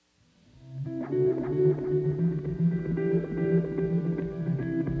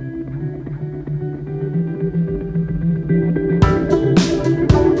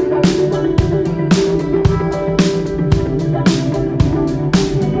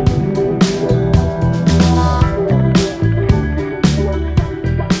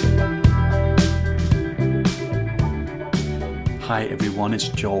everyone. It's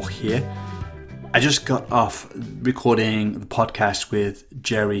Joel here. I just got off recording the podcast with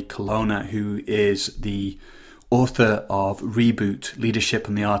Jerry Colonna, who is the author of Reboot, Leadership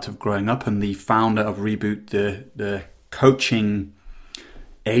and the Art of Growing Up, and the founder of Reboot, the coaching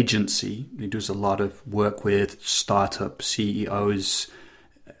agency. He does a lot of work with startup CEOs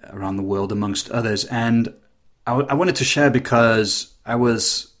around the world, amongst others. And I wanted to share because I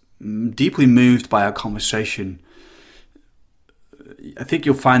was deeply moved by our conversation. I think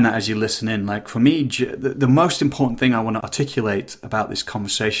you'll find that as you listen in. Like for me, the most important thing I want to articulate about this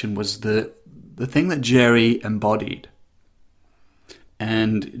conversation was the thing that Jerry embodied.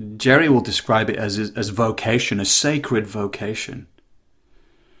 And Jerry will describe it as vocation, a sacred vocation.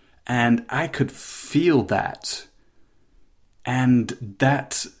 And I could feel that. And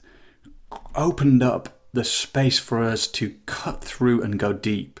that opened up the space for us to cut through and go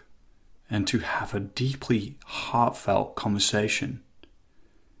deep and to have a deeply heartfelt conversation,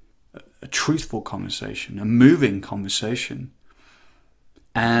 a truthful conversation, a moving conversation.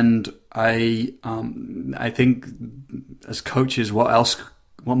 And I think as coaches, what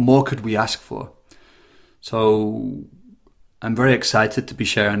more could we ask for? So I'm very excited to be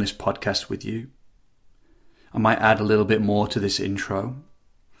sharing this podcast with you. I might add a little bit more to this intro,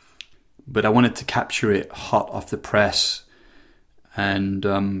 but I wanted to capture it hot off the press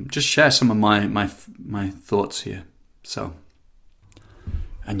and just share some of my thoughts here. So,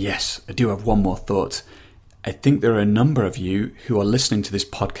 and yes, I do have one more thought. I think there are a number of you who are listening to this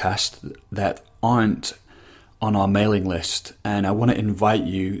podcast that aren't on our mailing list, and I want to invite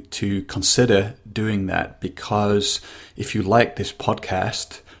you to consider doing that, because if you like this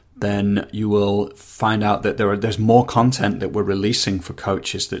podcast, then you will find out that there's more content that we're releasing for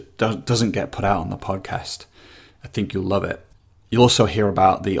coaches that doesn't get put out on the podcast. I think you'll love it. You'll also hear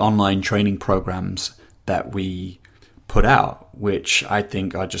about the online training programs that we put out, which I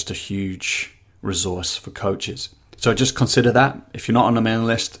think are just a huge resource for coaches. So just consider that. If you're not on the mailing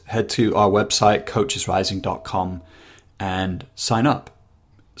list, head to our website, coachesrising.com, and sign up.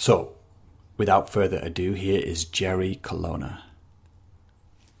 So without further ado, here is Jerry Colonna.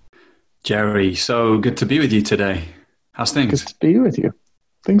 Jerry, so good to be with you today. How's things? Good to be with you.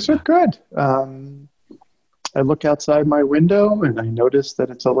 Things are good. I look outside my window and I notice that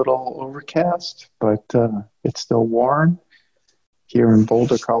it's a little overcast, but it's still warm here in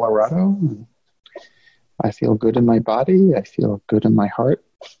Boulder, Colorado. I feel good in my body. I feel good in my heart.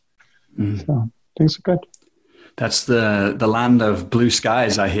 So things are good. That's the land of blue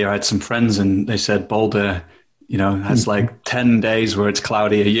skies, I hear. I had some friends and they said Boulder, has like 10 days where it's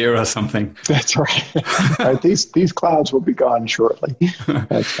cloudy a year or something. That's right. These clouds will be gone shortly.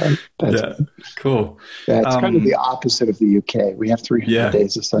 That's right. Yeah, cool. Yeah, it's kind of the opposite of the UK. We have 300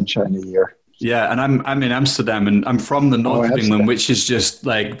 days of sunshine a year. Yeah, and I'm in Amsterdam, and I'm from the north of England, which is just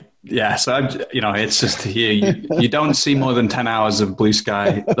like, so it's just here. You don't see more than 10 hours of blue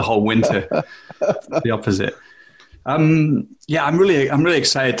sky the whole winter. The opposite. I'm really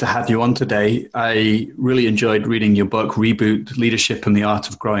excited to have you on today. I really enjoyed reading your book, Reboot, Leadership and the Art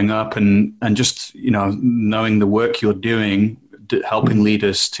of Growing Up, and just, knowing the work you're doing, helping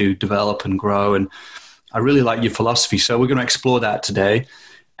leaders to develop and grow. And I really like your philosophy. So we're going to explore that today.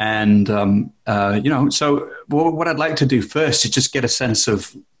 And, so what I'd like to do first is just get a sense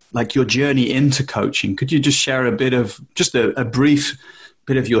of like your journey into coaching. Could you just share a bit of, just a brief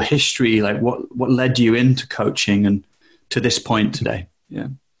bit of your history, like what led you into coaching and to this point today? Yeah.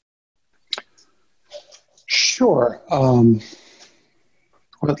 Sure.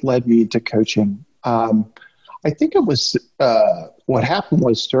 What led me into coaching? I think it was, what happened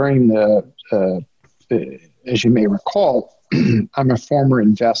was during as you may recall, I'm a former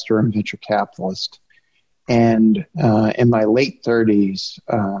investor and venture capitalist. And in my late 30s,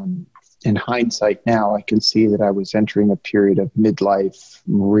 in hindsight now, I can see that I was entering a period of midlife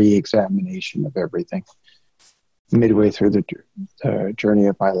re-examination of everything. Midway through the journey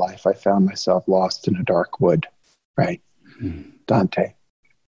of my life, I found myself lost in a dark wood, right? Dante.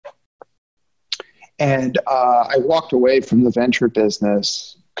 And I walked away from the venture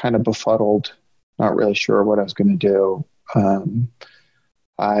business, kind of befuddled, not really sure what I was going to do.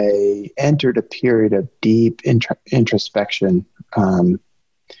 I entered a period of deep introspection.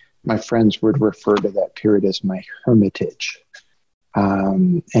 My friends would refer to that period as my hermitage.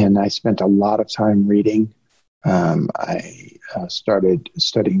 And I spent a lot of time reading. I started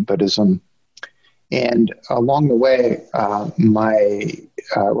studying Buddhism. And along the way, my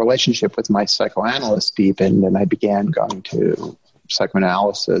relationship with my psychoanalyst deepened, and I began going to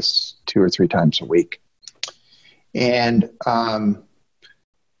psychoanalysis 2 or 3 times a week. And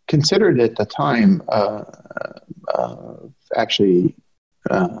considered at the time actually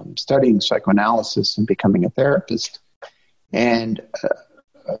studying psychoanalysis and becoming a therapist. And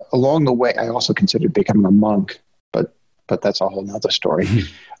along the way, I also considered becoming a monk, but that's a whole nother story.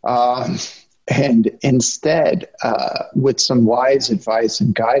 And instead, with some wise advice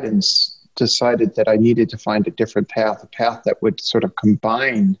and guidance, decided that I needed to find a different path, a path that would sort of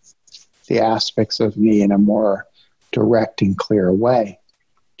combine the aspects of me in a more direct and clear way.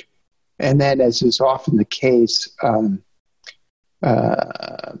 And then, as is often the case,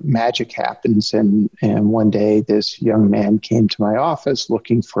 magic happens. And one day, this young man came to my office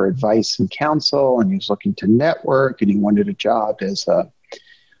looking for advice and counsel, and he was looking to network, and he wanted a job as a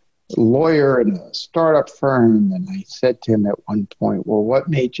lawyer in a startup firm. And I said to him at one point, well, what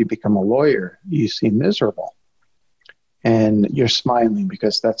made you become a lawyer? You seem miserable. And you're smiling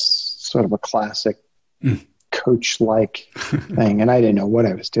because that's sort of a classic coach-like thing. And I didn't know what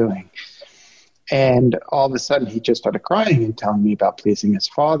I was doing. And all of a sudden, he just started crying and telling me about pleasing his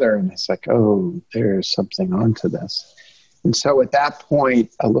father. And it's like, oh, there's something onto this. And so at that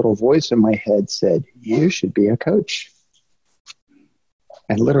point, a little voice in my head said, you should be a coach.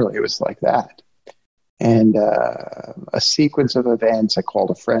 And literally, it was like that. And a sequence of events, I called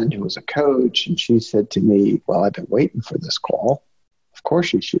a friend who was a coach, and she said to me, well, I've been waiting for this call. Of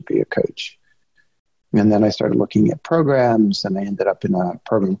course you should be a coach. And then I started looking at programs, and I ended up in a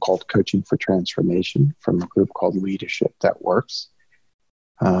program called Coaching for Transformation from a group called Leadership That Works.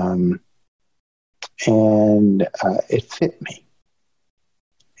 And it fit me.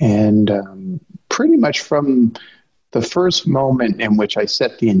 And pretty much from the first moment in which I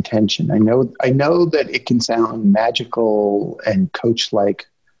set the intention, I know that it can sound magical and coach-like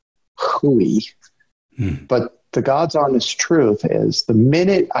hooey, but the God's honest truth is the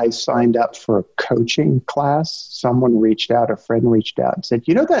minute I signed up for a coaching class, someone reached out, a friend reached out and said,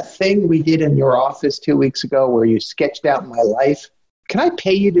 you know that thing we did in your office 2 weeks ago where you sketched out my life? Can I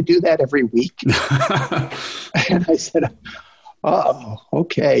pay you to do that every week? And I said, oh,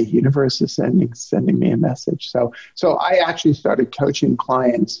 okay. Universe is sending me a message. So I actually started coaching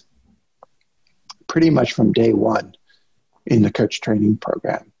clients pretty much from day one in the coach training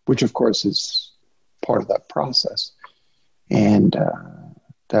program, which of course is part of that process. And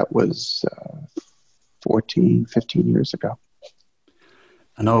that was 15 years ago.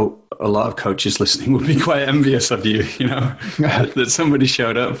 I know a lot of coaches listening would be quite envious of you, that somebody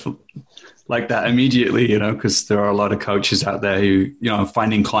showed up like that immediately, because there are a lot of coaches out there who,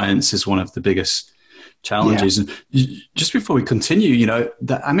 finding clients is one of the biggest challenges. Yeah. And just before we continue,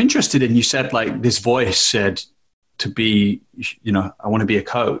 that I'm interested in, you said like this voice said to be, I want to be a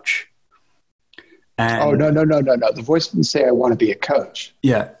coach. And oh, no. The voice didn't say I want to be a coach.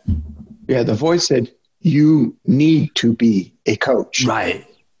 Yeah. Yeah. The voice said, you need to be a coach. Right.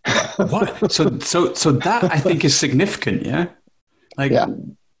 What? So that I think is significant. Yeah. Like, yeah.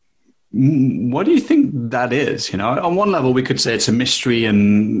 What do you think that is? On one level, we could say it's a mystery,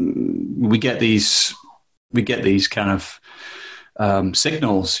 and we get these kind of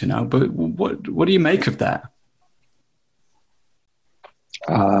signals, But what do you make of that?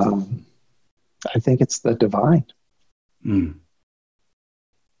 I think it's the divine.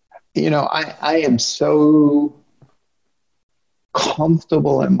 I am so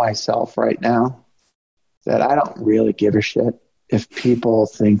comfortable in myself right now that I don't really give a shit if people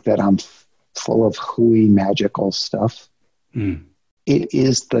think that I'm full of hooey magical stuff. It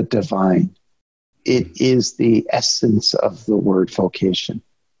is the divine. It is the essence of the word vocation.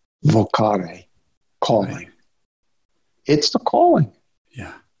 Vocare, calling. Right. It's the calling.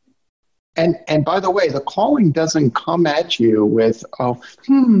 Yeah. And by the way, the calling doesn't come at you with,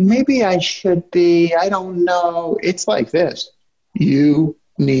 maybe I should be, I don't know. It's like this. You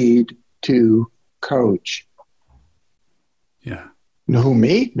need to coach. Yeah. No,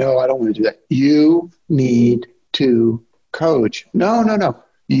 me? No, I don't want to do that. You need to coach. No.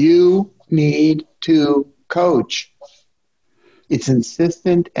 You need to coach. It's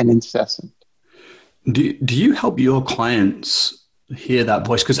insistent and incessant. Do you help your clients hear that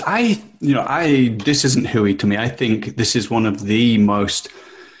voice? Because this isn't hooey to me. I think this is one of the most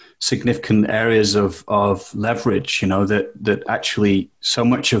significant areas of leverage, that actually so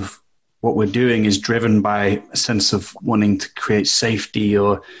much of what we're doing is driven by a sense of wanting to create safety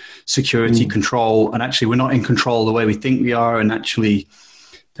or security, control. And actually we're not in control the way we think we are. And actually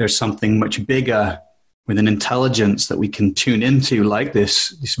there's something much bigger with an intelligence that we can tune into, like this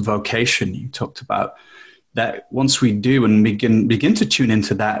vocation you talked about, that once we do and begin to tune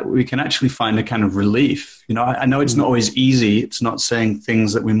into that, we can actually find a kind of relief. I know it's not always easy. It's not saying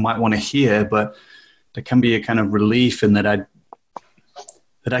things that we might want to hear, but there can be a kind of relief in that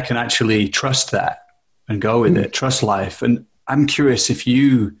I can actually trust that and go with it, trust life. And I'm curious if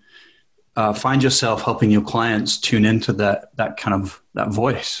you find yourself helping your clients tune into that kind of that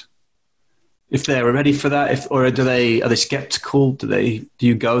voice. If they're ready for that, or are they skeptical? Do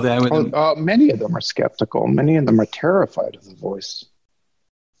you go there with them? Many of them are skeptical. Many of them are terrified of the voice,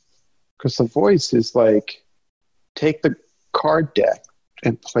 because the voice is like, take the card deck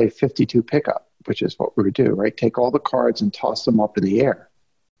and play 52 pickup, which is what we would do, right? Take all the cards and toss them up in the air.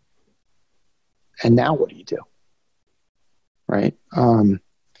 And now what do you do? Right?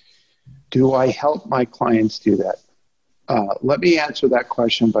 Do I help my clients do that? Let me answer that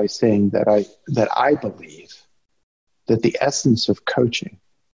question by saying that I believe that the essence of coaching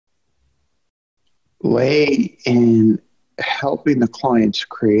lay in helping the clients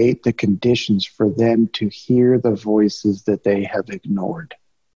create the conditions for them to hear the voices that they have ignored.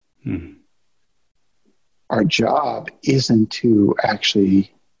 Hmm. Our job isn't to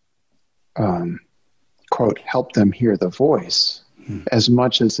actually, quote, help them hear the voice as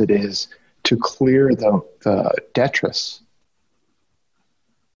much as it is to clear the detritus.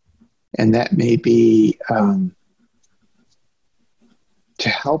 And that may be to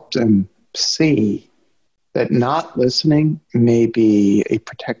help them see that not listening may be a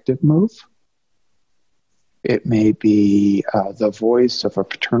protective move. It may be the voice of a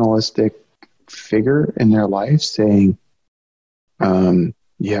paternalistic figure in their life saying,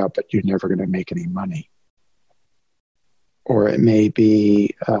 yeah, but you're never going to make any money. Or it may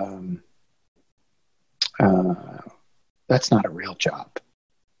be, that's not a real job.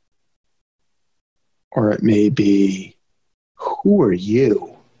 Or it may be, who are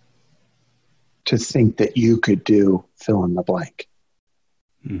you to think that you could do fill in the blank?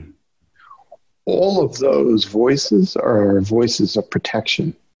 Hmm. All of those voices are voices of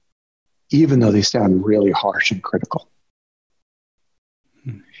protection, even though they sound really harsh and critical.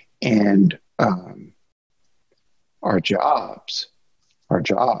 Hmm. And our job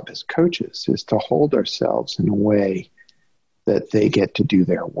as coaches is to hold ourselves in a way that they get to do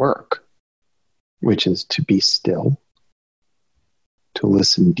their work, which is to be still, to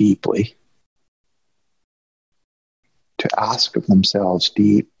listen deeply, to ask of themselves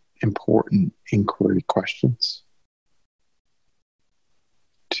deep, important inquiry questions,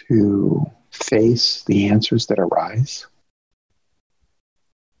 to face the answers that arise,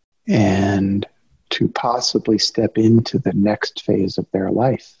 and to possibly step into the next phase of their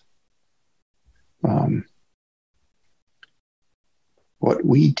life. What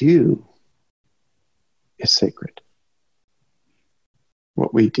we do is sacred.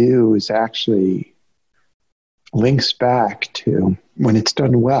 What we do is actually links back to, when it's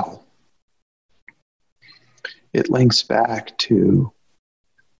done well, it links back to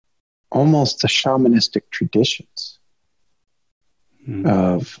almost the shamanistic traditions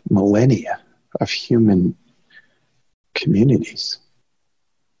of millennia of human communities,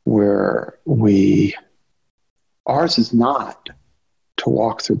 where ours is not to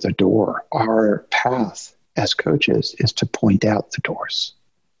walk through the door. Our path as coaches is to point out the doors.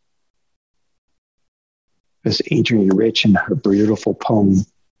 As Adrienne Rich in her beautiful poem,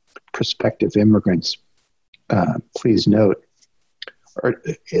 Prospective Immigrants, please note,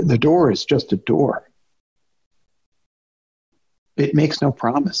 the door is just a door. It makes no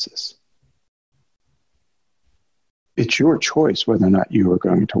promises. It's your choice whether or not you are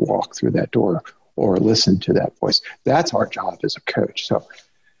going to walk through that door or listen to that voice. That's our job as a coach. So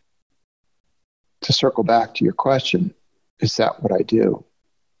to circle back to your question, is that what I do?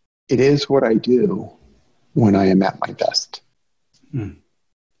 It is what I do when I am at my best. Hmm.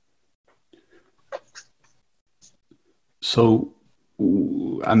 So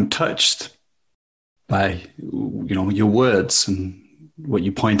I'm touched by, your words and what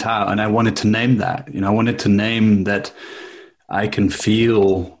you point out. And I wanted to name that, I wanted to name that I can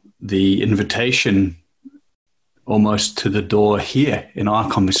feel the invitation almost to the door here in our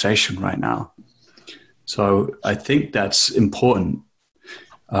conversation right now. So I think that's important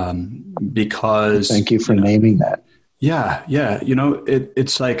because... Thank you for naming that. Yeah.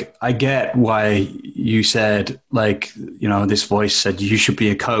 It's like, I get why you said, this voice said you should be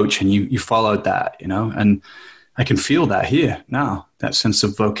a coach, and you followed that, and I can feel that here now, that sense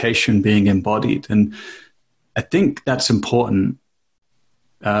of vocation being embodied. And I think that's important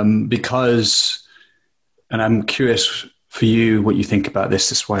because, and I'm curious for you what you think about this.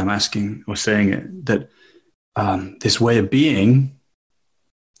 That's why I'm asking or saying it, that this way of being,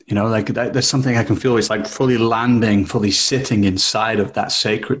 there's something I can feel. It's like fully landing, fully sitting inside of that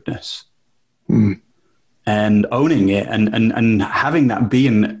sacredness and owning it and having that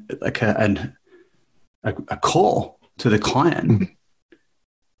being like a call to the client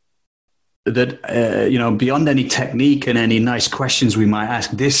that beyond any technique and any nice questions we might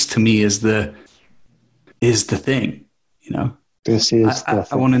ask, this to me is the thing. This is the I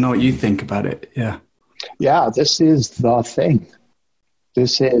thing. want to know what you think about it. Yeah, this is the thing.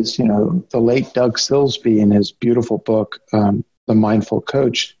 This is, the late Doug Silsby in his beautiful book, The Mindful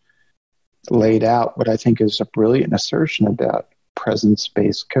Coach, laid out what I think is a brilliant assertion about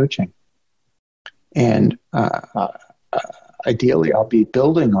presence-based coaching. And ideally, I'll be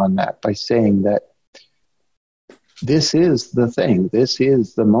building on that by saying that this is the thing. This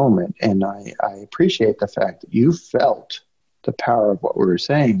is the moment. And I appreciate the fact that you felt the power of what we were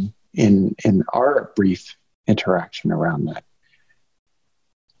saying in our brief interaction around that.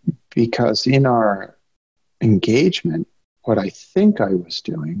 Because in our engagement, what I think I was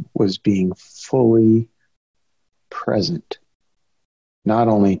doing was being fully present, not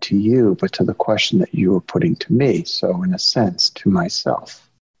only to you, but to the question that you were putting to me. So in a sense, to myself.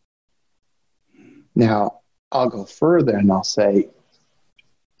 Now, I'll go further and I'll say,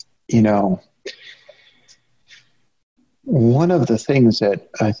 one of the things that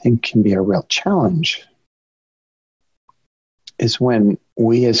I think can be a real challenge is when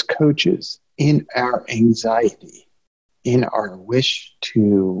we as coaches, in our anxiety, in our wish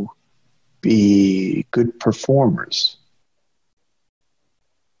to be good performers,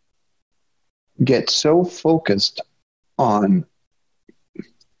 get so focused on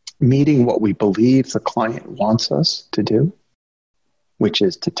meeting what we believe the client wants us to do, which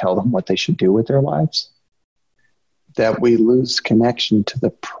is to tell them what they should do with their lives, that we lose connection to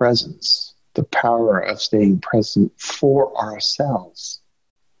the presence, the power of staying present for ourselves.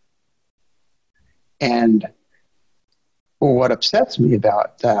 And what upsets me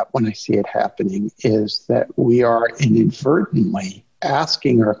about that when I see it happening is that we are inadvertently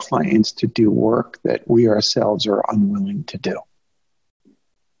asking our clients to do work that we ourselves are unwilling to do.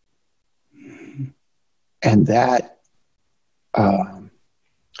 And that,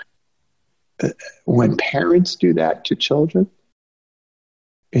 when parents do that to children,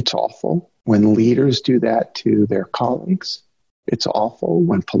 it's awful. When leaders do that to their colleagues, it's awful.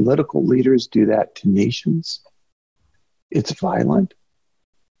 When political leaders do that to nations, it's violent.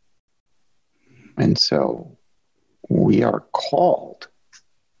 And so we are called,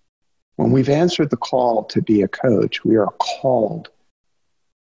 when we've answered the call to be a coach, we are called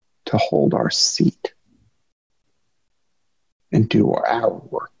to hold our seat and do our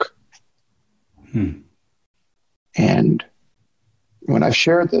work. And when I've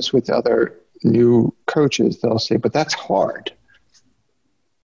shared this with other new coaches, they'll say, but that's hard.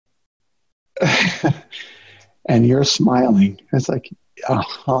 And you're smiling. It's like,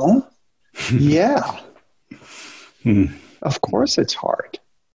 yeah. Of course it's hard.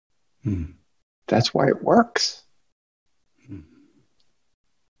 That's why it works.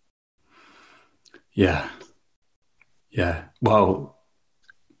 Yeah. Well,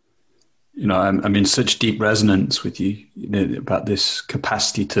 I'm in such deep resonance with you, about this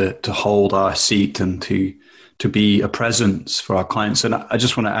capacity to hold our seat and to be a presence for our clients. And I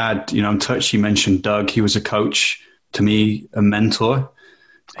just want to add, I'm touched you mentioned Doug. He was a coach to me, a mentor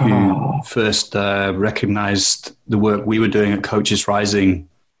who first recognized the work we were doing at Coaches Rising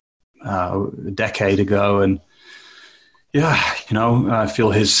a decade ago. And I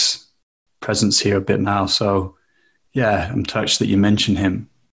feel his presence here a bit now. So I'm touched that you mentioned him.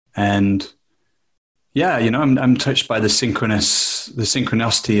 And I'm touched by the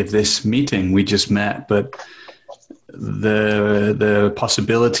synchronicity of this meeting. We just met, but the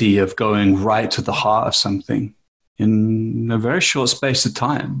possibility of going right to the heart of something in a very short space of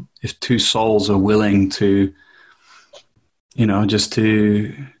time, if two souls are willing to, just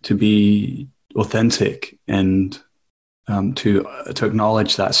to be authentic and to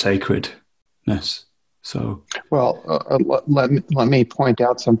acknowledge that sacredness. So, let me point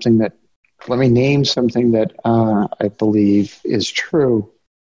out something that, let me name something that I believe is true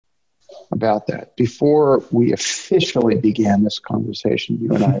about that. Before we officially began this conversation,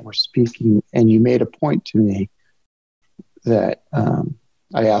 you and I were speaking, and you made a point to me that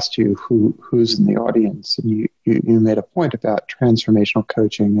I asked you who's in the audience, and you made a point about transformational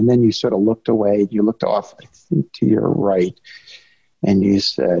coaching, and then you sort of looked away, you looked off, I think, to your right, and you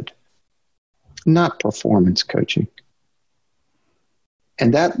said, not performance coaching.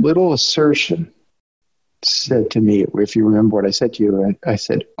 And that little assertion said to me, if you remember what I said to you, I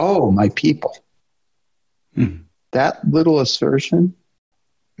said, oh, my people. That little assertion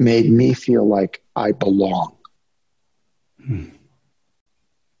made me feel like I belong. And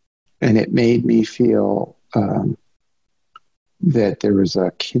it made me feel that there was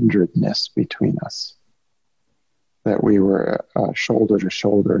a kindredness between us, that we were shoulder to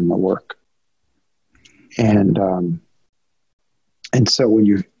shoulder in the work. And so when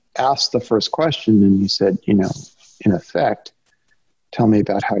you asked the first question and you said, in effect, tell me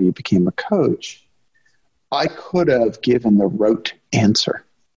about how you became a coach, I could have given the rote answer.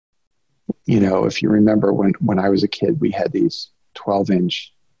 If you remember when I was a kid, we had these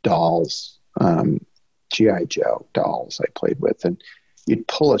 12-inch dolls, G.I. Joe dolls I played with, and you'd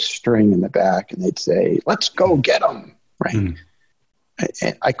pull a string in the back and they'd say, let's go get them, right? Mm.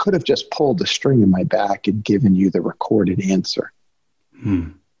 I could have just pulled the string in my back and given you the recorded answer.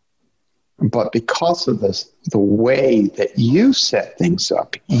 Mm. But because of the way that you set things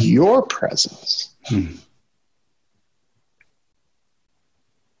up, your presence,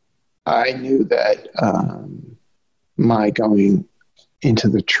 I knew that my going into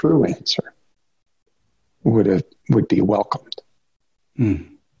the true answer would be welcomed.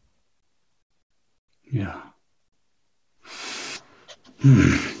 Mm. Yeah.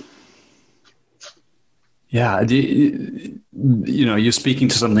 Yeah. You're speaking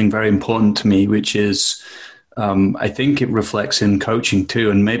to something very important to me, which is, I think it reflects in coaching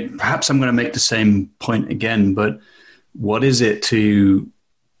too. And perhaps I'm going to make the same point again, but what is it to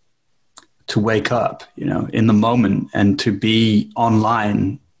wake up, in the moment and to be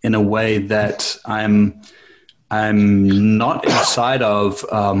online in a way that I'm not inside of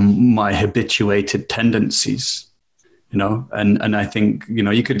my habituated tendencies, and I think,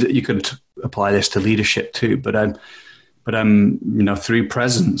 you could apply this to leadership too, but I'm through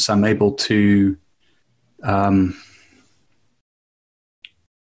presence, I'm able to kind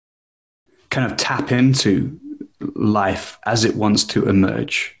of tap into life as it wants to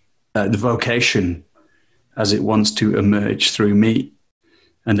emerge, the vocation as it wants to emerge through me,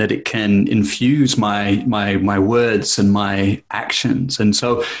 and that it can infuse my words and my actions. And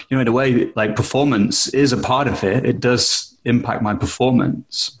so, in a way, like, performance is a part of it. It does impact my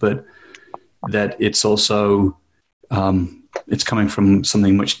performance, but that it's also, it's coming from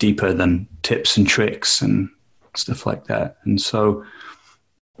something much deeper than tips and tricks and stuff like that. And so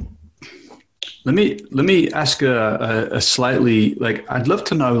let me ask a slightly, like, I'd love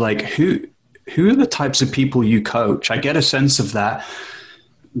to know, like, who are the types of people you coach? I get a sense of that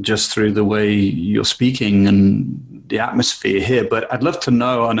just through the way you're speaking and the atmosphere here, but I'd love to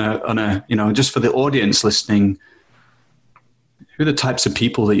know on a just for the audience listening, who are the types of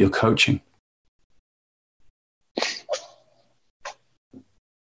people that you're coaching?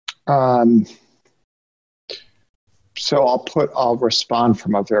 So I'll respond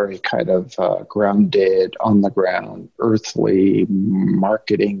from a very kind of grounded, on the ground, earthly,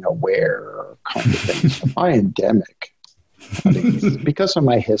 marketing aware kind of thing. So my endemic audience, because of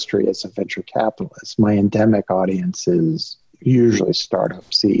my history as a venture capitalist, my endemic audience is usually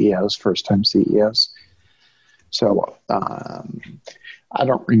startup CEOs, first-time CEOs. So I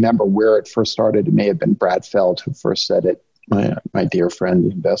don't remember where it first started. It may have been Brad Feld who first said it, my dear friend,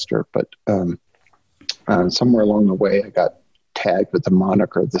 the investor. But somewhere along the way, I got tagged with the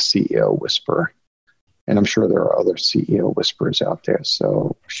moniker the CEO Whisperer. And I'm sure there are other CEO whisperers out there.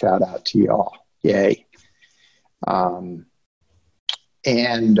 So shout out to y'all. Yay.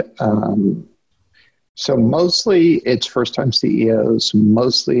 So mostly it's first-time CEOs.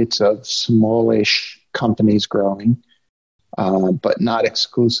 Mostly it's of smallish companies growing, but not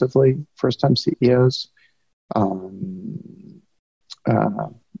exclusively first-time CEOs.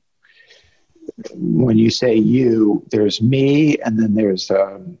 When you say you, there's me, and then there's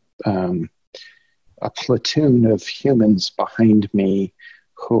a platoon of humans behind me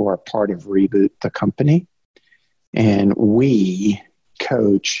who are part of Reboot, the company. And we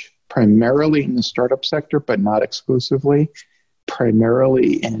coach primarily in the startup sector, but not exclusively,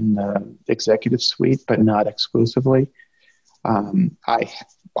 primarily in the executive suite, but not exclusively.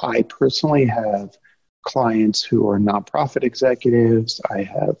 I personally have clients who are nonprofit executives. I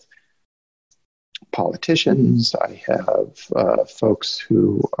have politicians. I have folks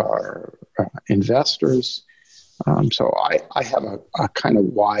who are investors. So I have a kind of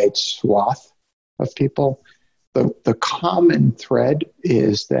wide swath of people. The common thread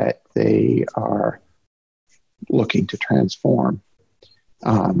is that they are looking to transform.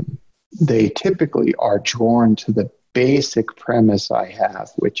 They typically are drawn to the basic premise I have,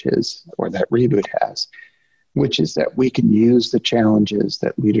 which is, or that Reboot has, which is that we can use the challenges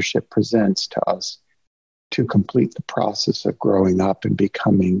that leadership presents to us to complete the process of growing up and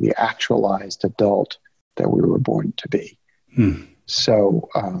becoming the actualized adult that we were born to be. So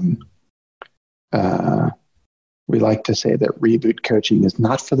we like to say that Reboot coaching is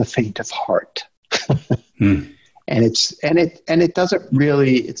not for the faint of heart. And it doesn't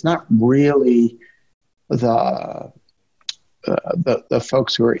really, it's not really the the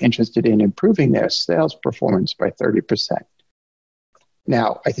folks who are interested in improving their sales performance by 30%.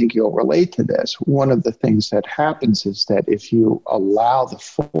 Now, I think you'll relate to this. One of the things that happens is that if you allow the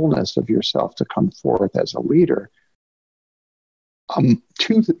fullness of yourself to come forth as a leader,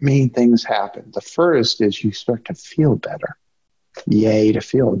 two main things happen. The first is you start to feel better. Yay to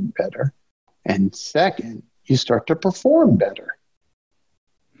feeling better. And second, you start to perform better.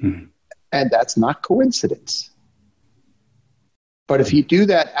 And that's not coincidence. But if you do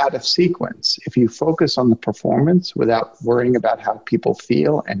that out of sequence, if you focus on the performance without worrying about how people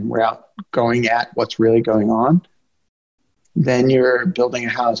feel and without going at what's really going on, then you're building a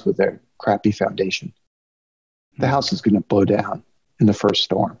house with a crappy foundation. The house is going to blow down in the first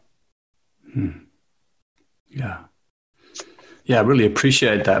storm. Yeah. Yeah, I really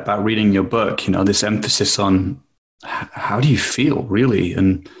appreciate that about reading your book, this emphasis on how do you feel really?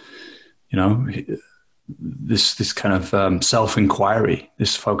 And, this kind of self-inquiry,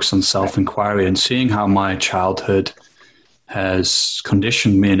 this focus on self-inquiry, and seeing how my childhood has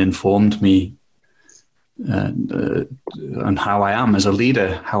conditioned me and informed me on how I am as a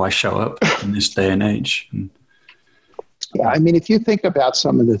leader, how I show up in this day and age. Yeah, I mean, if you think about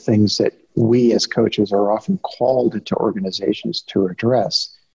some of the things that we as coaches are often called into organizations to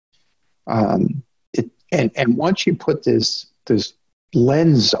address, and once you put this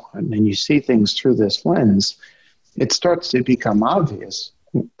lens on and you see things through this lens, it starts to become obvious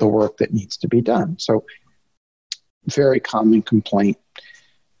the work that needs to be done. So very common complaint.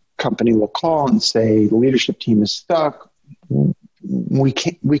 Company will call and say, the leadership team is stuck. We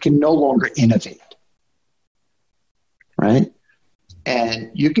can no longer innovate. Right? And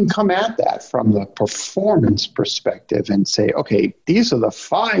you can come at that from the performance perspective and say, okay, these are the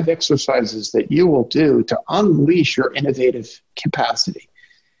 5 exercises that you will do to unleash your innovative capacity.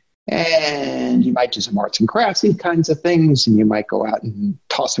 And you might do some arts and craftsy kinds of things, and you might go out and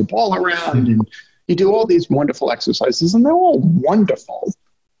toss a ball around, and you do all these wonderful exercises, and they're all wonderful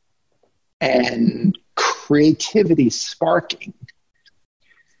and creativity sparking.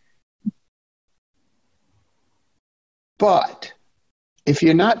 But if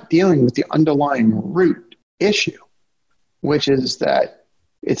you're not dealing with the underlying root issue, which is that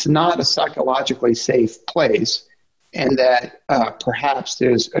it's not a psychologically safe place, and that perhaps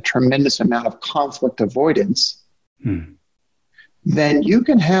there's a tremendous amount of conflict avoidance, then you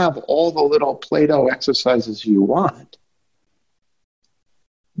can have all the little Play-Doh exercises you want.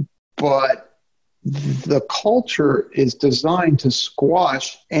 But the culture is designed to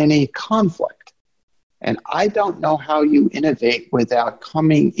squash any conflict. And I don't know how you innovate without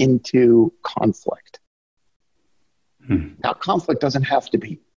coming into conflict. Now, conflict doesn't have to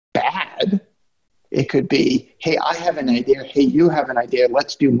be bad. It could be, hey, I have an idea. Hey, you have an idea.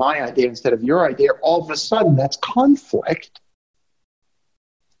 Let's do my idea instead of your idea. All of a sudden, that's conflict,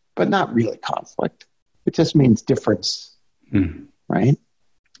 but not really conflict. It just means difference, right?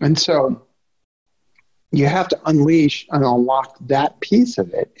 And so you have to unleash and unlock that piece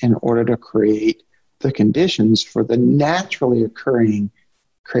of it in order to create the conditions for the naturally occurring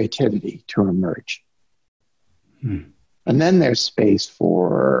creativity to emerge. And then there's space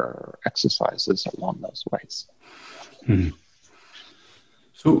for exercises along those ways.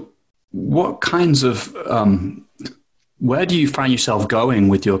 So what kinds of, where do you find yourself going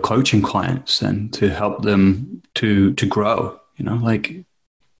with your coaching clients and to help them to grow? Do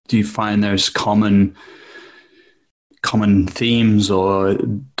you find there's common themes or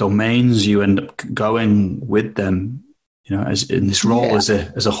domains you end up going with them, as in this role as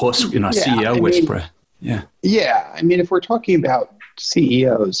a horse, CEO whisperer? Yeah. I mean, if we're talking about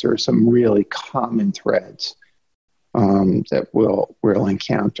CEOs, there are some really common threads that we'll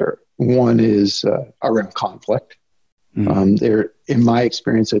encounter. One is around conflict. There, in my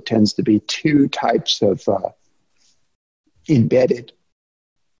experience, it tends to be 2 types of embedded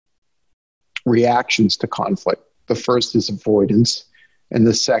reactions to conflict. The first is avoidance, and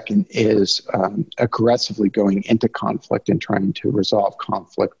the second is aggressively going into conflict and trying to resolve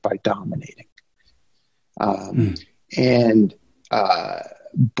conflict by dominating. And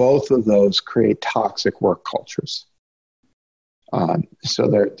both of those create toxic work cultures. So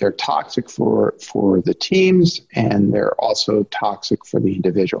they're toxic for the teams, and they're also toxic for the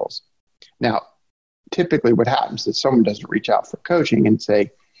individuals. Now, typically what happens is someone doesn't reach out for coaching and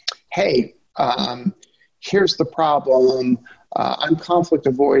say, hey, here's the problem. I'm conflict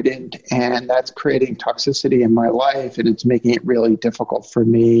avoidant, and that's creating toxicity in my life, and it's making it really difficult for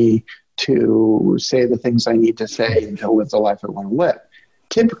me to say the things I need to say and to live the life I want to live.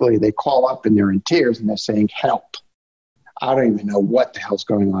 Typically, they call up and they're in tears and they're saying, help. I don't even know what the hell's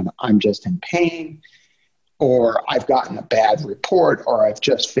going on. I'm just in pain. or I've gotten a bad report, or I've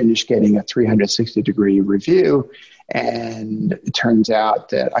just finished getting a 360-degree review, and it turns out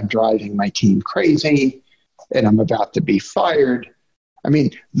that I'm driving my team crazy and I'm about to be fired. I mean,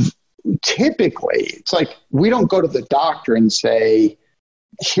 typically, it's like we don't go to the doctor and say,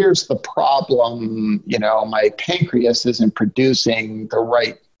 here's the problem, my pancreas isn't producing the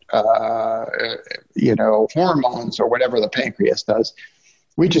right, hormones or whatever the pancreas does.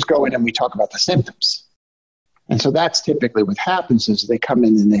 We just go in and we talk about the symptoms. And so that's typically what happens is they come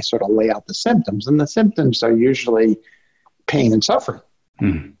in and they sort of lay out the symptoms, and the symptoms are usually pain and suffering.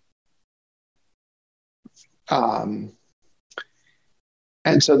 Mm.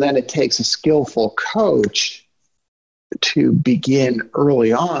 And so then it takes a skillful coach to begin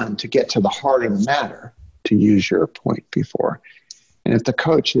early on to get to the heart of the matter, to use your point before. And if the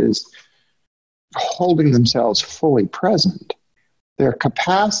coach is holding themselves fully present, their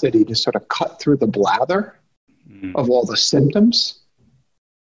capacity to sort of cut through the blather of all the symptoms,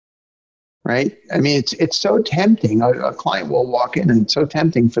 right? I mean, it's so tempting. A client will walk in and it's so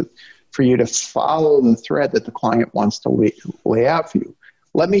tempting for you to follow the thread that the client wants to lay out for you.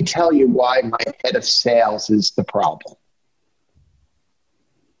 Let me tell you why my head of sales is the problem,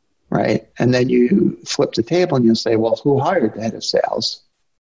 right? And then you flip the table and you'll say, well, who hired the head of sales?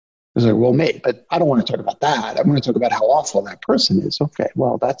 It's like, well, me, but I don't want to talk about that. I want to talk about how awful that person is. Okay,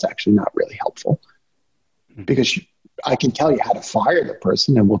 well, that's actually not really helpful. Because I can tell you how to fire the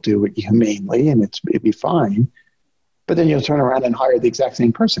person and we'll do it humanely and it'd be fine. But then you'll turn around and hire the exact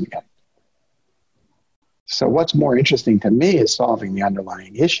same person again. So what's more interesting to me is solving the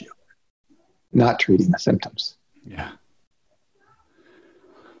underlying issue, not treating the symptoms. Yeah.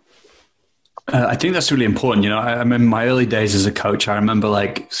 I think that's really important. I remember my early days as a coach. I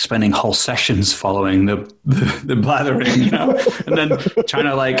remember spending whole sessions following the blathering, and then trying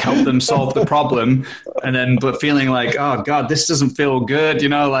to help them solve the problem, but feeling like, oh God, this doesn't feel good.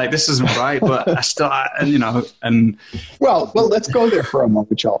 This isn't right. But I still, Well, let's go there for a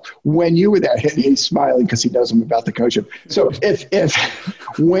moment, Joel. When you were there, he's smiling because he knows I'm about to coach him. So if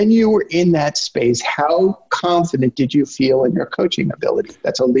when you were in that space, how confident did you feel in your coaching ability?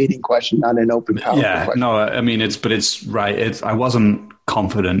 That's a leading question, not an open question. No, I mean, it's right. I wasn't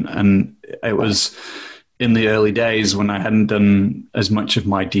confident, and it was in the early days when I hadn't done as much of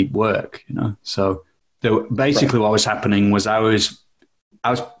my deep work, So basically what was happening was I was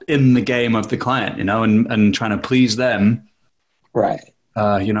in the game of the client, and trying to please them. Right.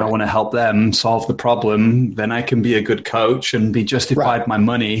 I want to help them solve the problem. Then I can be a good coach and be justified my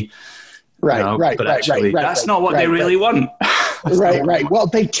money. Right. But actually, that's not what they really want. Right. Well,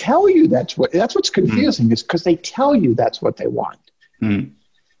 they tell you that's what's confusing is because they tell you that's what they want. Mm.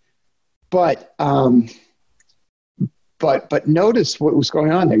 But notice what was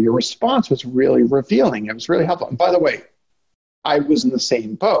going on there. Your response was really revealing. It was really helpful. And by the way, I was in the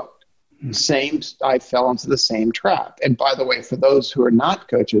same boat. I fell into the same trap. And by the way, for those who are not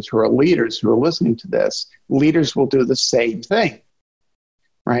coaches, who are leaders, who are listening to this, leaders will do the same thing,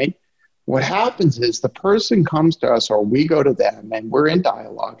 right? What happens is the person comes to us or we go to them and we're in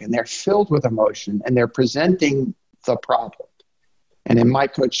dialogue and they're filled with emotion and they're presenting the problem. And in my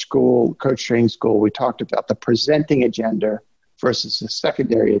coach training school, we talked about the presenting agenda versus the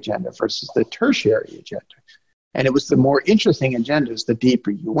secondary agenda versus the tertiary agenda. And it was the more interesting agendas, the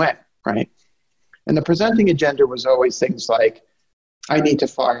deeper you went, right? And the presenting agenda was always things like, I need to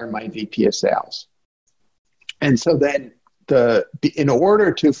fire my VP of sales. And so then in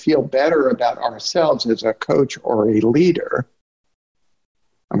order to feel better about ourselves as a coach or a leader,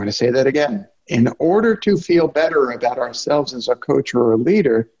 I'm going to say that again. In order to feel better about ourselves as a coach or a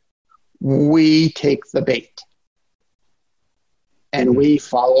leader, we take the bait and we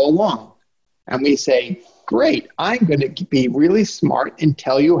follow along and we say, great, I'm going to be really smart and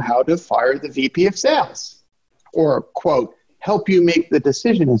tell you how to fire the VP of sales, or quote, help you make the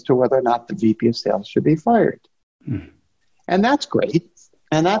decision as to whether or not the VP of sales should be fired. Mm. And that's great.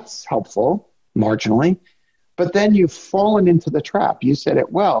 And that's helpful marginally. But then you've fallen into the trap. You said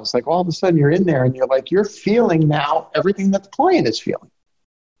it well. It's like all of a sudden you're in there and you're feeling now everything that the client is feeling.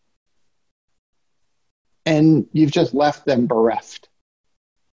 And you've just left them bereft.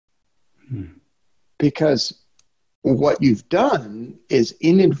 Because what you've done is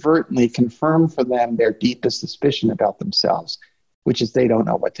inadvertently confirm for them their deepest suspicion about themselves, which is they don't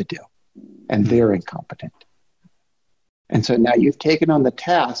know what to do and they're incompetent. And so now you've taken on the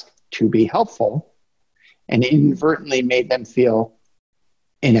task to be helpful and inadvertently made them feel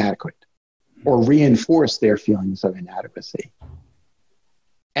inadequate or reinforce their feelings of inadequacy.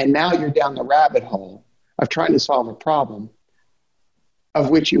 And now you're down the rabbit hole of trying to solve a problem of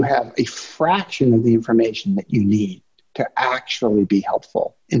which you have a fraction of the information that you need to actually be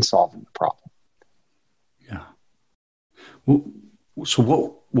helpful in solving the problem. Yeah. Well,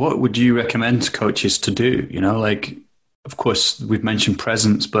 so what would you recommend to coaches to do? Like, of course, we've mentioned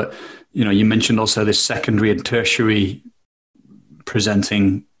presence, but, you mentioned also this secondary and tertiary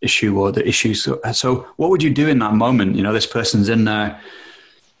presenting issue or the issues. So what would you do in that moment? This person's in there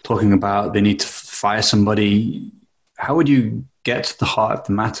talking about they need to fire somebody. How would you get to the heart of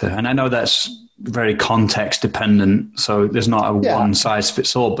the matter? And I know that's very context dependent, so there's not a one size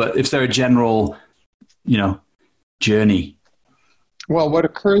fits all, but if there a general, journey? Well, what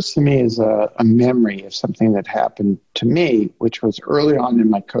occurs to me is a memory of something that happened to me, which was early on in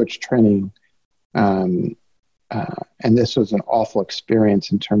my coach training. And this was an awful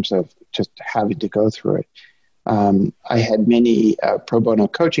experience in terms of just having to go through it. I had many pro bono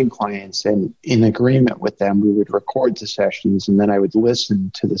coaching clients, and in agreement with them, we would record the sessions, and then I would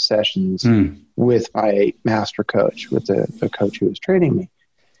listen to the sessions with my master coach, with the coach who was training me.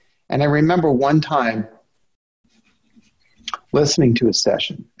 And I remember one time listening to a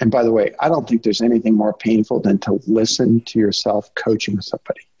session. And by the way, I don't think there's anything more painful than to listen to yourself coaching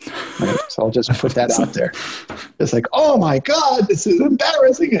somebody. Right? So I'll just put that out there. It's like, oh my God, this is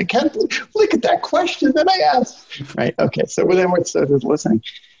embarrassing. I can't look at that question that I asked. Right? Okay. So then we're started listening.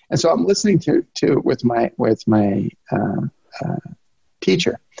 And so I'm listening to with my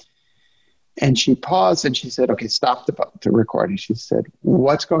teacher. And she paused and she said, okay, stop the recording. She said,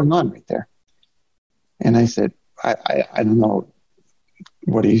 what's going on right there? And I said, I don't know.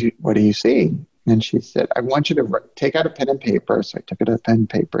 What are you seeing? And she said, I want you to take out a pen and paper. So I took out a pen and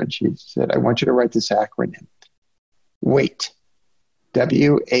paper, and she said, I want you to write this acronym. WAIT.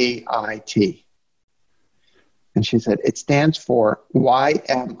 WAIT. And she said, it stands for Why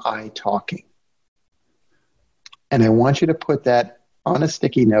Am I Talking? And I want you to put that on a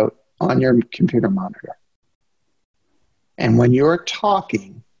sticky note on your computer monitor. And when you're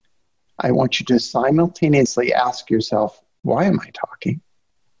talking, I want you to simultaneously ask yourself, why am I talking?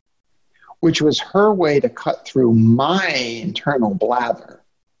 Which was her way to cut through my internal blather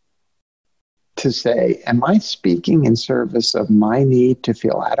to say, am I speaking in service of my need to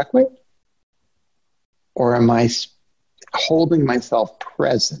feel adequate? Or am I holding myself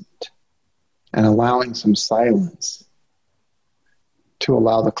present and allowing some silence to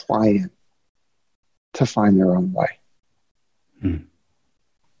allow the client to find their own way?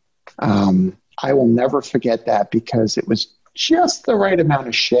 I will never forget that, because it was just the right amount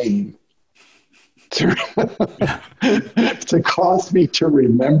of shame to cause me to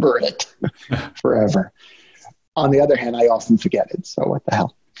remember it forever. On the other hand, I often forget it. So what the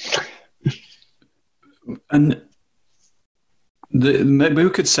hell? And maybe we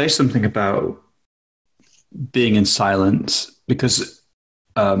could say something about being in silence, because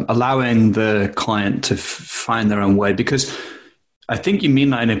allowing the client to find their own way, because I think you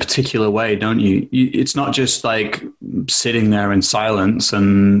mean that in a particular way, don't you? It's not just like sitting there in silence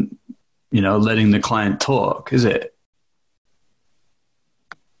and, letting the client talk, is it?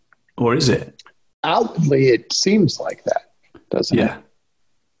 Or is it? Outwardly, it seems like that, doesn't it? Yeah.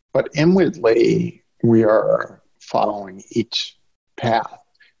 But inwardly, we are following each path.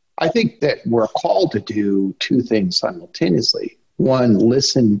 I think that we're called to do two things simultaneously. One,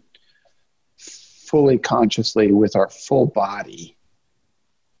 listen fully consciously with our full body,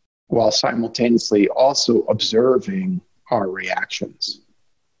 while simultaneously also observing our reactions.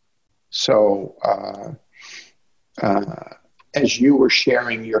 So as you were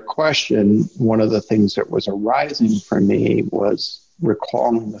sharing your question, one of the things that was arising for me was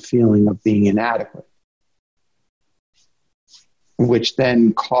recalling the feeling of being inadequate, which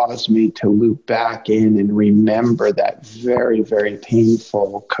then caused me to loop back in and remember that very, very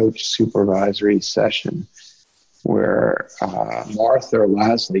painful coach supervisory session where Martha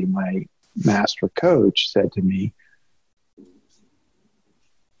Lasley, my master coach, said to me,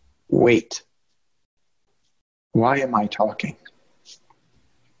 wait, why am I talking?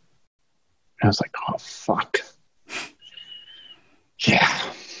 And I was like, oh, fuck.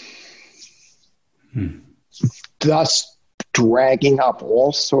 Yeah. Thus dragging up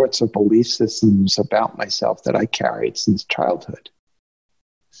all sorts of belief systems about myself that I carried since childhood.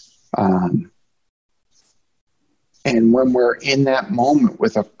 And when we're in that moment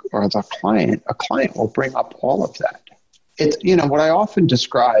with a client will bring up all of that. It's, what I often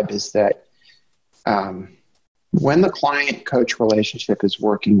describe is that when the client-coach relationship is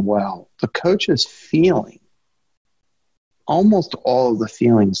working well, the coach is feeling almost all of the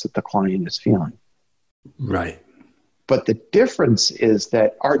feelings that the client is feeling. Right. But the difference is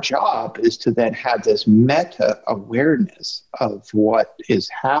that our job is to then have this meta awareness of what is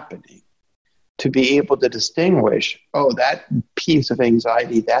happening, to be able to distinguish, oh, that piece of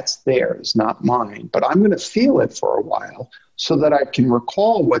anxiety, that's theirs, not mine. But I'm going to feel it for a while so that I can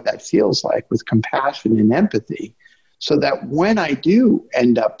recall what that feels like with compassion and empathy, so that when I do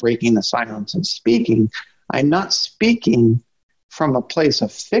end up breaking the silence and speaking, I'm not speaking from a place of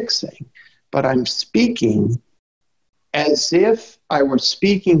fixing, but I'm speaking as if I were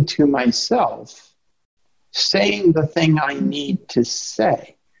speaking to myself, saying the thing I need to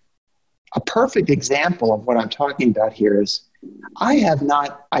say. A perfect example of what I'm talking about here is I've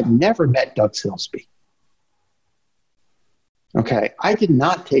never met Doug Silsby. Okay, I did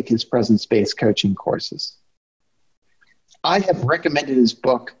not take his presence-based coaching courses. I have recommended his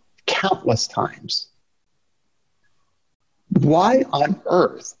book countless times. Why on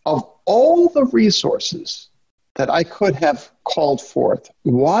earth, of all the resources that I could have called forth,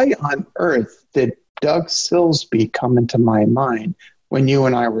 why on earth did Doug Silsby come into my mind when you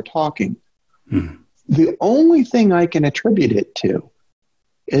and I were talking? The only thing I can attribute it to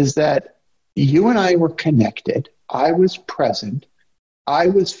is that you and I were connected. I was present. I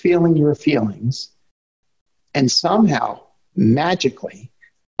was feeling your feelings. And somehow, magically,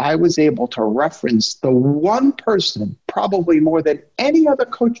 I was able to reference the one person, probably more than any other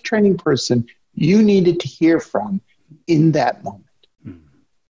coach training person, you needed to hear from in that moment.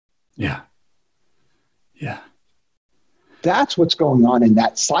 Yeah. Yeah. That's what's going on in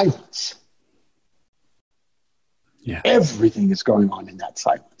that silence. Yeah. Everything is going on in that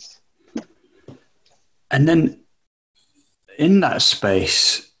silence. And then in that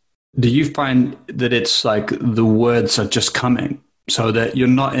space, do you find that it's like the words are just coming, so that you're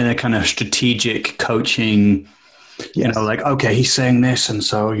not in a kind of strategic coaching, Yes. Like, okay, he's saying this, and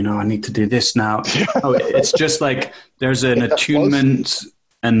so, I need to do this now. Oh, it's just like there's an attunement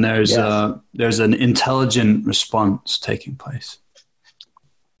and there's an intelligent response taking place.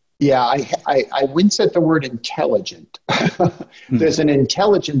 Yeah, I wince at the word intelligent. There's an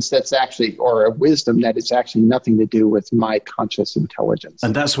intelligence that's actually, or a wisdom that is actually nothing to do with my conscious intelligence.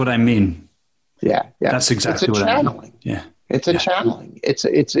 And that's what I mean. Yeah. That's exactly what I mean. It's a channeling. Yeah. It's a channeling.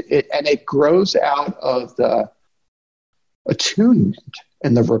 And it grows out of the attunement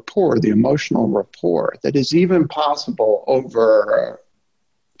and the rapport, the emotional rapport that is even possible over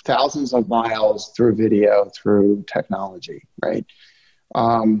thousands of miles through video, through technology, right?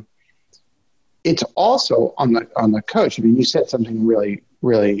 It's also on the coach. I mean, you said something really,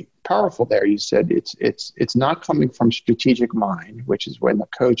 really powerful there. You said it's not coming from strategic mind, which is when the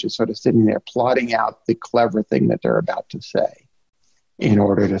coach is sort of sitting there plotting out the clever thing that they're about to say in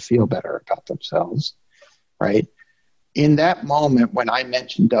order to feel better about themselves, right? In that moment, when I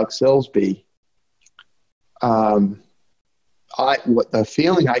mentioned Doug Silsby, what the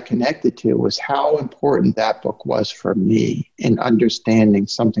feeling I connected to was how important that book was for me in understanding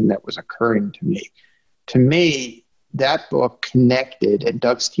something that was occurring to me. To me, that book connected, and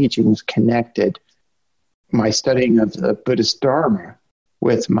Doug's teachings connected my studying of the Buddhist Dharma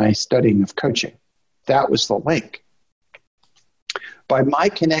with my studying of coaching. That was the link. By my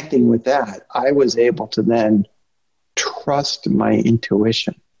connecting with that, I was able to then trust my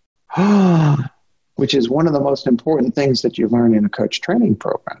intuition. Which is one of the most important things that you learn in a coach training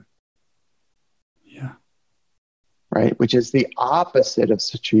program. Yeah. Right? Which is the opposite of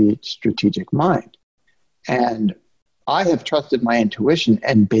strategic mind. And I have trusted my intuition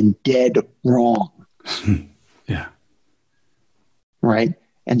and been dead wrong. Yeah. Right?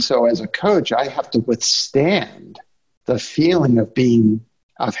 And so as a coach, I have to withstand the feeling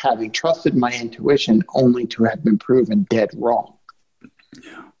of having trusted my intuition only to have been proven dead wrong.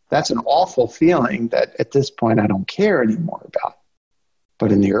 Yeah. That's an awful feeling that at this point I don't care anymore about.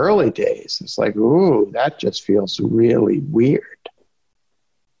 But in the early days, it's like, ooh, that just feels really weird.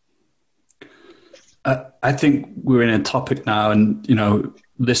 I think we're in a topic now, and,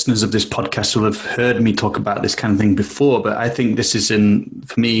 listeners of this podcast will have heard me talk about this kind of thing before, but I think this is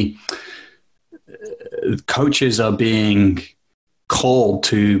for me, coaches are being called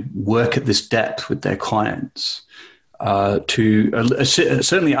to work at this depth with their clients.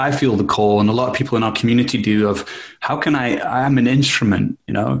 Certainly I feel the call, and a lot of people in our community do, of how can I'm an instrument,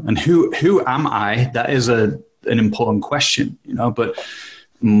 and who am I? That is an important question, but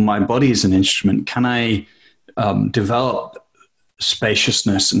my body is an instrument. Can I develop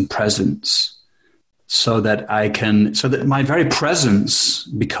spaciousness and presence so that my very presence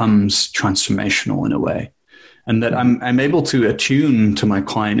becomes transformational in a way? And that I'm able to attune to my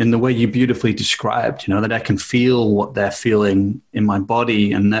client in the way you beautifully described, that I can feel what they're feeling in my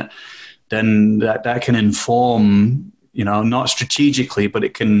body, and that can inform not strategically, but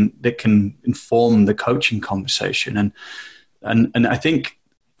it can inform the coaching conversation. And I think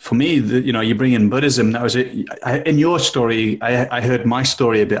for me, you bring in Buddhism. That was it. In your story, I heard my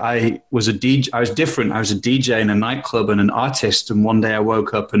story a bit. I was different. I was a DJ in a nightclub and an artist. And one day I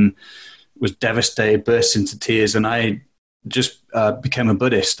woke up and was devastated, burst into tears, and I just became a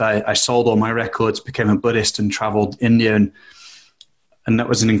Buddhist. I sold all my records, became a Buddhist, and traveled India, and that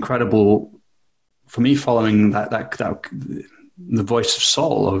was an incredible, for me, following that the voice of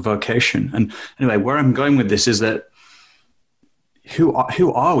soul or vocation. And anyway, where I'm going with this is that who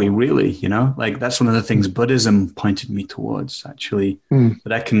are we really? Like that's one of the things Buddhism pointed me towards, actually,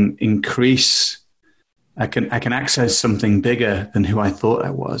 that I can increase, I can access something bigger than who I thought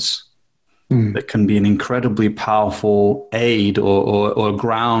I was. That can be an incredibly powerful aid or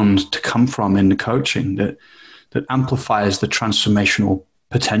ground to come from in the coaching that amplifies the transformational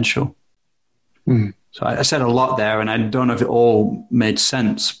potential. So I said a lot there, and I don't know if it all made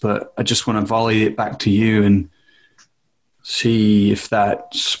sense, but I just want to volley it back to you and see if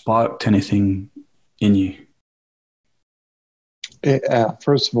that sparked anything in you.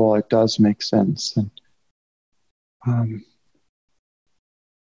 First of all, it does make sense. And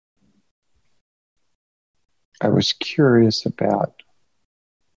I was curious about,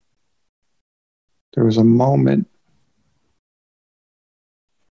 there was a moment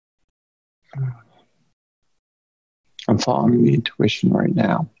I'm following the intuition right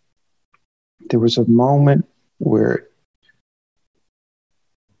now. There was a moment where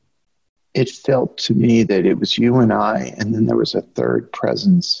it felt to me that it was you and I, and then there was a third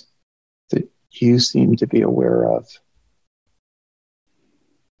presence that you seemed to be aware of.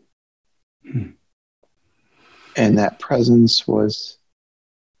 And that presence was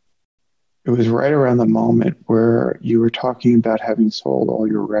right around the moment where you were talking about having sold all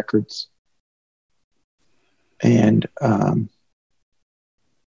your records. And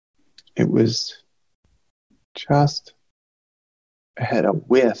it was just, I had a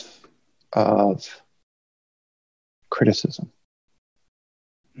whiff of criticism.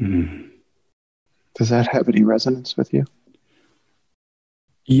 Does that have any resonance with you?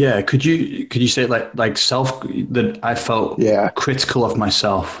 Yeah, could you say like self, that I felt critical of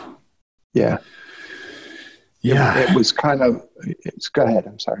myself? Yeah. It was kind of, go ahead,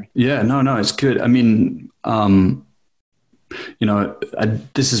 I'm sorry. Yeah, no, it's good. I mean,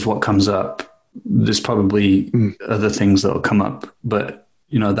 this is what comes up. There's probably other things that will come up, but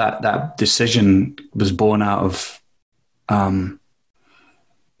that decision was born out of, I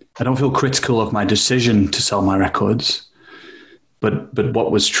don't feel critical of my decision to sell my records. But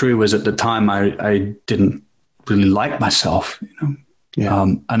what was true was at the time I didn't really like myself,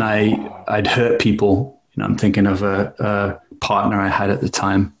 and I'd hurt people. I'm thinking of a partner I had at the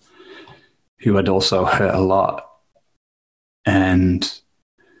time who had also hurt a lot, and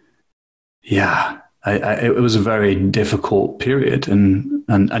it was a very difficult period, and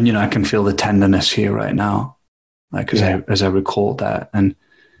I can feel the tenderness here right now, like as I recall that, and.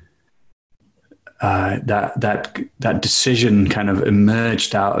 That decision kind of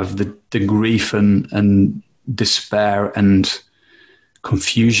emerged out of the grief and despair and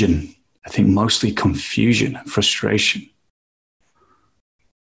confusion. I think mostly confusion, frustration.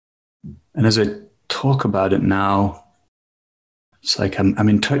 And as I talk about it now, it's like I'm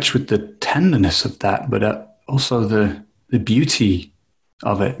in touch with the tenderness of that, but also the beauty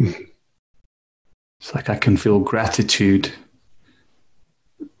of it. It's like I can feel gratitude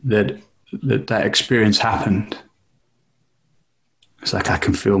that experience happened. It's like I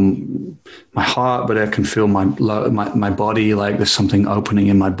can feel my heart, but I can feel my body, like there's something opening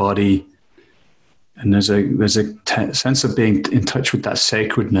in my body. And there's a sense of being in touch with that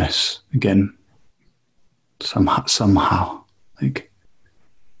sacredness again, somehow. Like,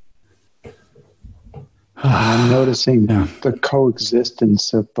 I'm noticing the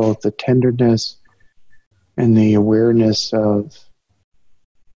coexistence of both the tenderness and the awareness of,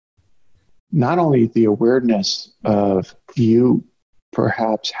 not only the awareness of you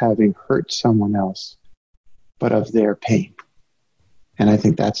perhaps having hurt someone else, but of their pain. And I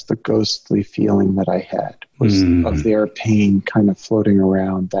think that's the ghostly feeling that I had, was of their pain kind of floating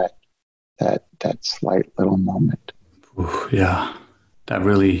around that slight little moment. Ooh, yeah, that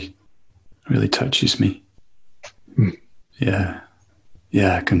really, really touches me. Yeah,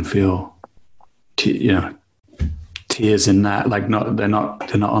 I can feel, tears in that. Like they're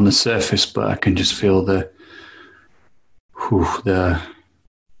not on the surface, but I can just feel their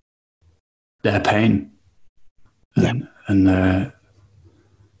pain, and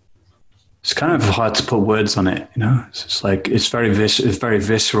it's kind of hard to put words on it. It's just like it's very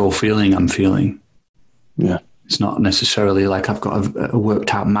visceral feeling I'm feeling. Yeah, It's not necessarily like I've got a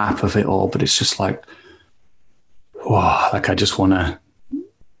worked out map of it all, but it's just like, whoa, like I just want to,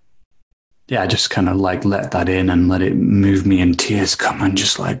 yeah, just kind of like let that in and let it move me, and tears come and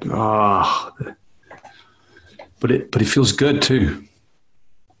just like, oh, but it feels good too.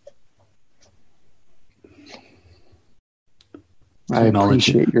 I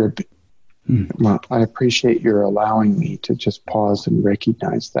appreciate your allowing me to just pause and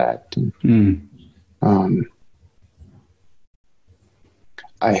recognize that. And,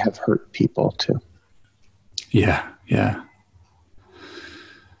 I have hurt people too. Yeah.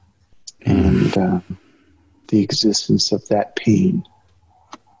 And the existence of that pain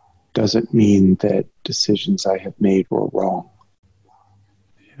doesn't mean that decisions I have made were wrong.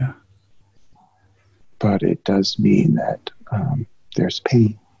 Yeah. But it does mean that there's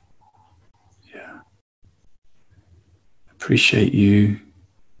pain. Yeah. Appreciate you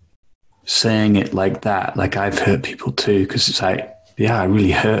saying it like that. Like I've hurt people too, because it's like, yeah, I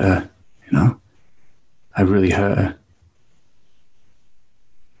really hurt her, I really hurt her.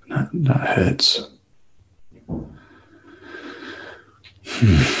 That hurts.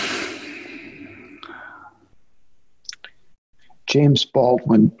 James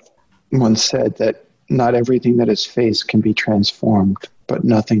Baldwin once said that not everything that is faced can be transformed, but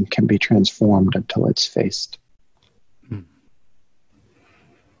nothing can be transformed until it's faced.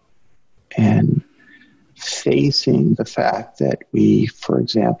 And facing the fact that we, for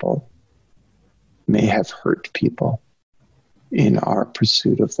example, may have hurt people in our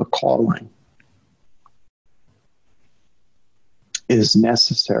pursuit of the calling is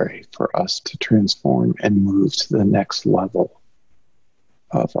necessary for us to transform and move to the next level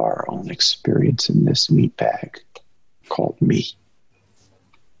of our own experience in this meat bag called me.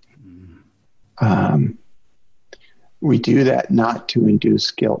 We do that not to induce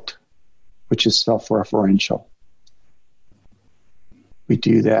guilt, which is self-referential. We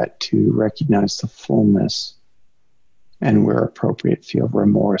do that to recognize the fullness and, where appropriate, feel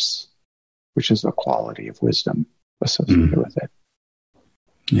remorse, which is a quality of wisdom associated with it.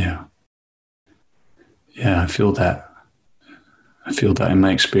 Yeah. Yeah, I feel that. I feel that in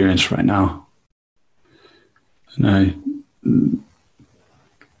my experience right now. And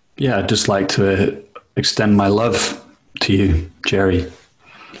I'd just like to extend my love to you, Jerry.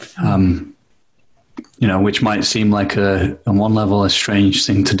 Which might seem like on one level a strange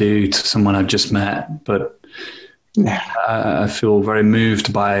thing to do to someone I've just met, but I feel very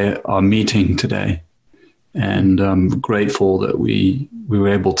moved by our meeting today, and I'm grateful that we were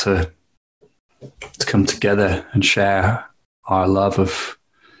able to come together and share our love of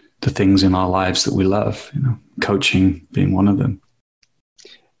the things in our lives that we love, coaching being one of them.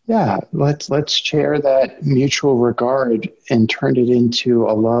 Yeah, let's share that mutual regard and turn it into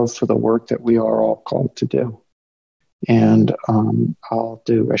a love for the work that we are all called to do. And I'll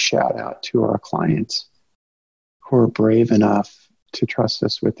do a shout out to our clients who are brave enough to trust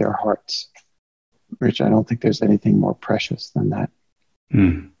us with their hearts, which I don't think there's anything more precious than that.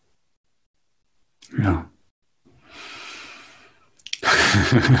 Yeah.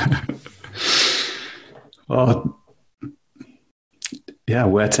 Well, yeah,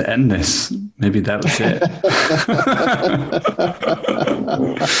 where to end this? Maybe that was it.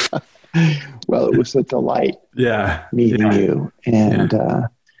 Well, it was a delight meeting you. And I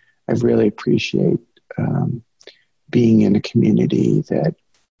really appreciate being in a community that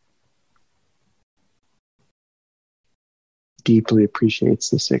deeply appreciates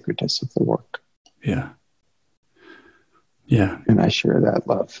the sacredness of the work. Yeah. Yeah. And I share that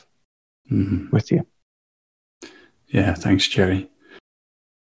love with you. Yeah, thanks, Jerry.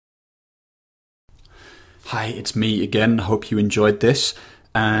 Hi, it's me again. Hope you enjoyed this.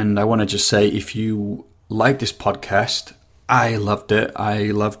 And I want to just say, if you like this podcast, I loved it.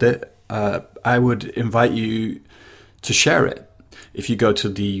 I would invite you to share it. If you go to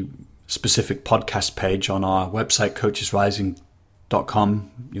the specific podcast page on our website,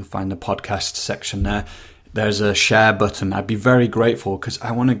 coachesrising.com, you'll find the podcast section there. There's a share button. I'd be very grateful, because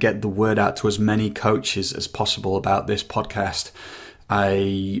I want to get the word out to as many coaches as possible about this podcast.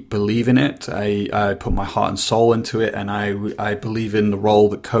 I believe in it. I put my heart and soul into it, and I believe in the role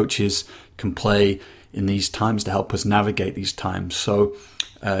that coaches can play in these times to help us navigate these times. So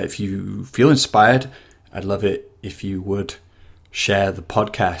if you feel inspired, I'd love it if you would share the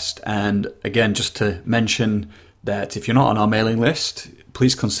podcast. And again, just to mention that if you're not on our mailing list,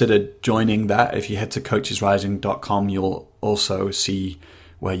 please consider joining that. If you head to coachesrising.com, you'll also see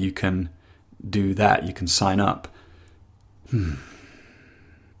where you can do that. You can sign up.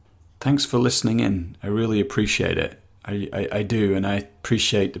 Thanks for listening in. I really appreciate it. I do. And I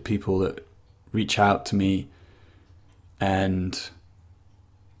appreciate the people that reach out to me and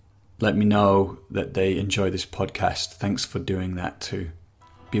let me know that they enjoy this podcast. Thanks for doing that too.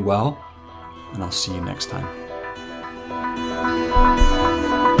 Be well, and I'll see you next time.